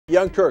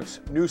Young Turks,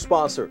 new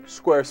sponsor,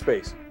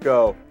 Squarespace.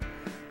 Go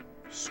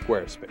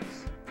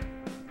Squarespace.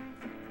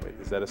 Wait,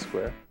 is that a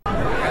square?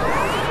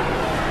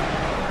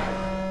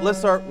 Let's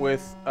start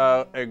with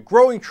a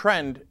growing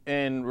trend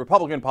in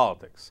Republican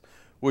politics,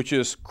 which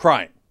is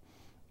crying.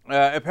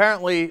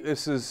 Apparently,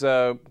 this is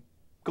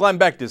Glenn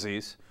Beck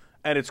disease,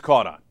 and it's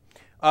caught on.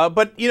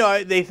 But, you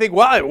know, they think,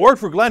 well, it worked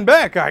for Glenn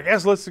Beck. I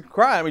guess let's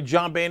cry. I mean,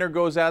 John Boehner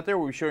goes out there.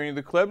 We're showing you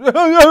the clip.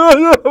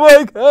 Oh,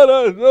 my God,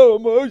 I'm so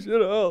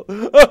emotional.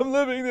 I'm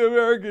living the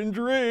American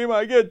dream.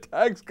 I get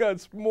tax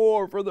cuts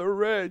more for the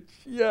rich.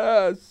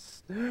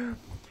 Yes.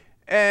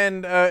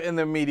 And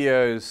the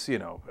media is, you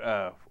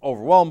know,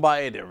 overwhelmed by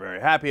it. They're very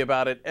happy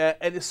about it.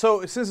 And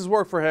so since it's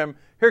worked for him,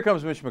 here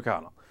comes Mitch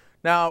McConnell.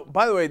 Now,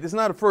 by the way, this is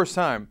not the first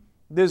time.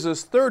 This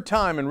is third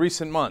time in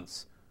recent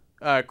months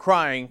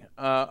crying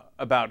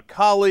about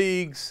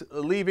colleagues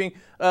leaving.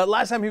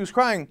 Last time he was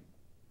crying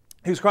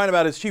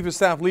about his chief of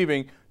staff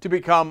leaving to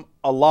become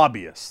a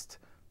lobbyist.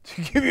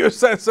 To give you a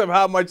sense of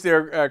how much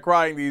they're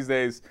crying these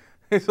days,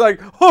 it's like,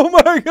 oh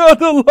my God,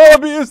 the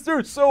lobbyists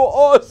are so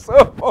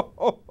awesome.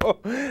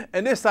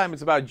 And this time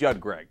it's about Judd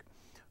Gregg.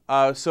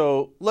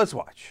 So let's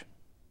watch.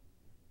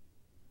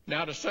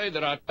 Now, to say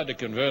that I tried to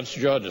convince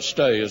Judd to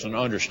stay is an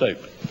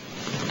understatement.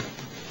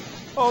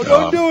 Oh,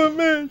 don't do it,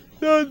 man.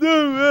 Don't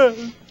do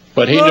it.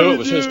 But he knew it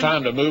was his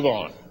time to move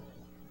on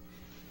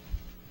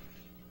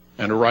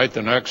and to write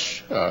the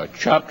next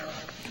chapter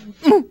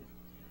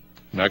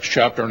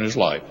in his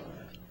life.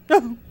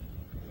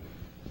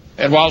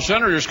 And while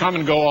senators come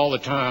and go all the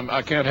time,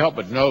 I can't help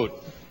but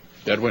note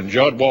that when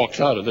Judd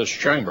walks out of this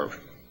chamber,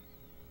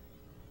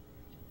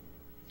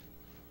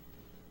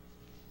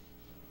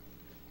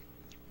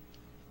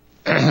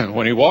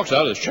 when he walks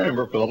out of this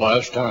chamber for the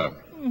last time,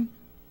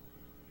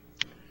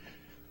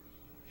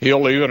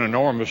 he'll leave an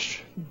enormous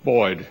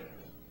void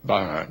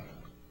behind.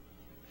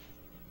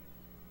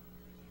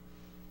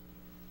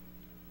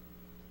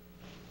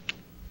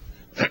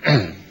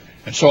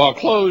 And so I'll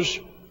close,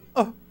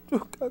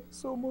 Oh God,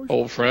 so emotional.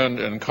 old friend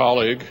and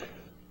colleague,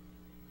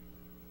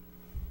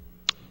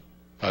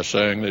 by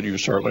saying that you're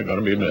certainly going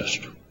to be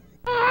missed.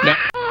 Now,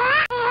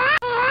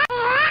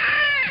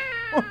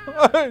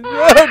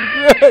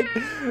 Greg,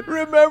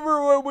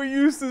 remember when we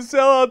used to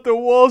sell out to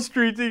Wall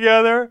Street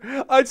together?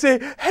 I'd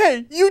say,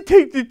 hey, you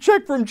take the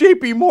check from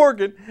JP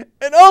Morgan,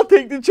 and I'll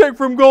take the check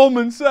from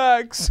Goldman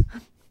Sachs.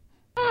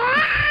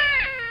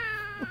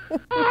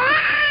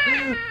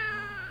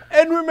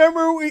 And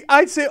remember,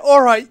 I'd say,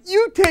 all right,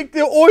 you take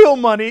the oil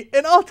money,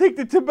 and I'll take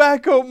the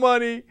tobacco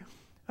money.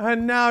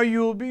 And now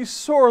you'll be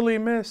sorely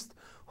missed.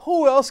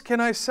 Who else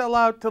can I sell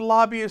out to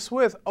lobbyists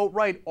with? Oh,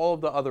 right, all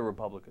of the other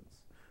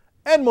Republicans.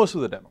 And most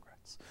of the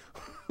Democrats.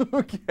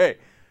 Okay.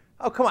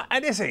 Oh, come on.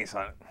 This ain't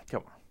something.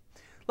 Come on.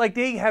 Like,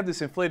 they have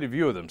this inflated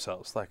view of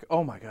themselves. Like,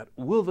 oh, my God,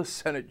 will the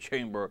Senate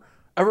chamber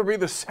ever be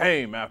the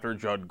same after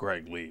Judd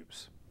Gregg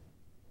leaves?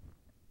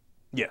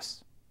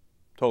 Yes.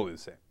 Totally the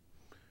same.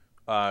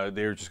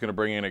 They're just going to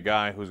bring in a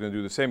guy who's going to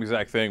do the same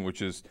exact thing,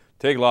 which is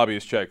take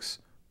lobbyist checks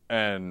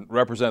and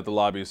represent the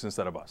lobbyists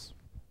instead of us.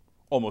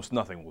 Almost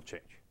nothing will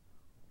change.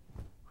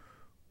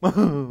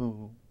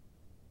 All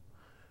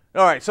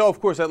right, so of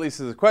course that leads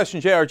to the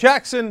question, J.R.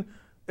 Jackson,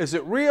 is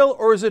it real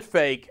or is it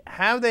fake?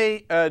 Have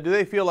they, do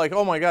they feel like,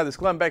 oh my God, this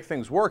Glenn Beck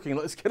thing's working,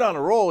 let's get on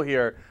a roll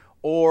here,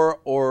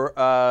 or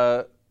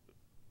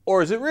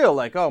is it real?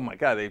 Like, oh my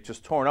God, they've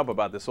just torn up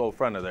about this old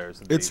friend of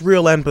theirs. It's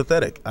real and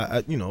pathetic.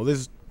 You know,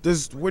 there's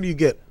what do you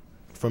get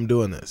from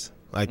doing this?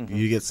 Like,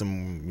 you get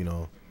some, you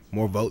know,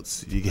 more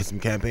votes, you get some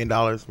campaign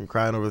dollars from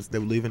crying over they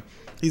were leaving.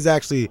 He's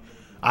actually,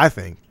 I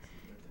think,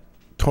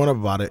 torn up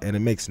about it, and it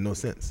makes no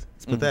sense.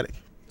 It's pathetic.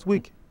 It's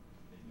weak.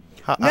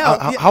 How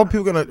are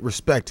people going to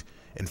respect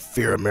and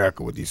fear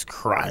America with these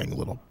crying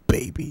little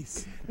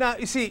babies? Now,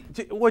 you see,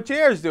 what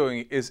JR is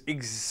doing is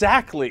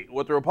exactly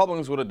what the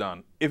Republicans would have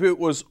done if it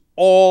was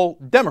all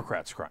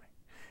Democrats crying.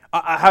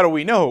 How do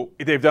we know?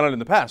 They've done it in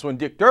the past. When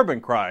Dick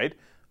Durbin cried,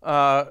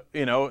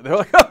 you know, they're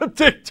like, oh,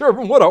 Dick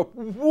Durbin, what a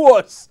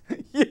wuss.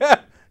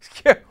 Yeah.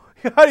 How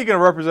are you going to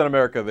represent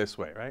America this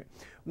way, right?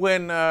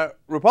 When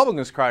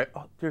Republicans cry,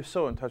 oh, they're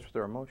so in touch with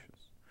their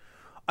emotions.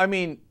 I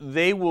mean,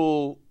 they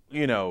will,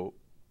 you know,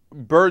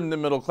 burden the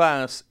middle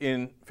class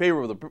in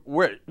favor of the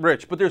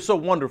rich, but they're so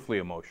wonderfully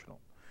emotional.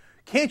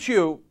 Can't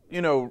you,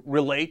 you know,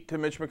 relate to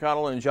Mitch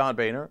McConnell and John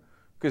Boehner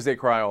because they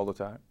cry all the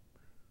time?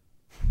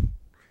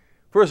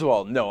 First of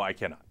all, no, I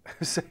cannot.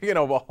 Second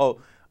of all,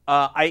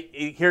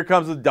 here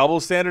comes the double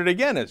standard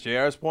again, as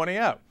JR is pointing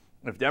out.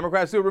 If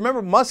Democrats do it,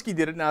 remember Muskie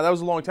did it now, that was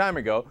a long time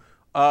ago,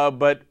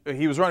 but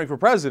he was running for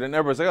president, and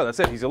everybody's like, oh, that's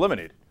it, he's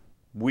eliminated.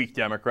 Weak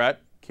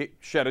Democrat,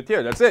 shed a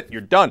tear, that's it,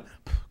 you're done,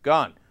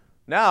 gone.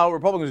 Now,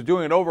 Republicans are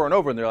doing it over and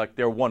over, and they're like,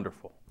 they're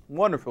wonderful,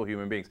 wonderful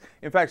human beings.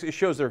 In fact, it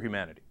shows their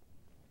humanity.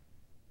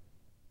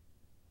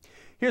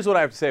 Here's what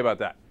I have to say about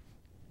that.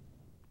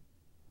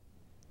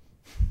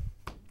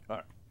 All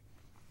right.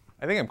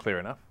 I think I'm clear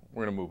enough.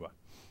 We're going to move on.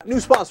 New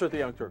sponsor at the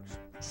Young Turks,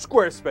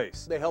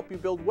 Squarespace. They help you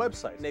build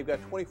websites. They've got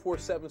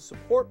 24/7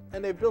 support,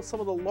 and they've built some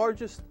of the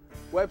largest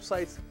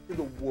websites in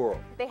the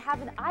world. They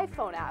have an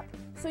iPhone app,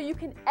 so you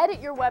can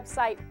edit your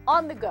website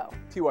on the go.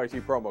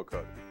 TYT promo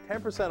code.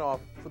 10% off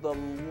for the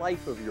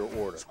life of your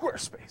order.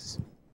 Squarespace.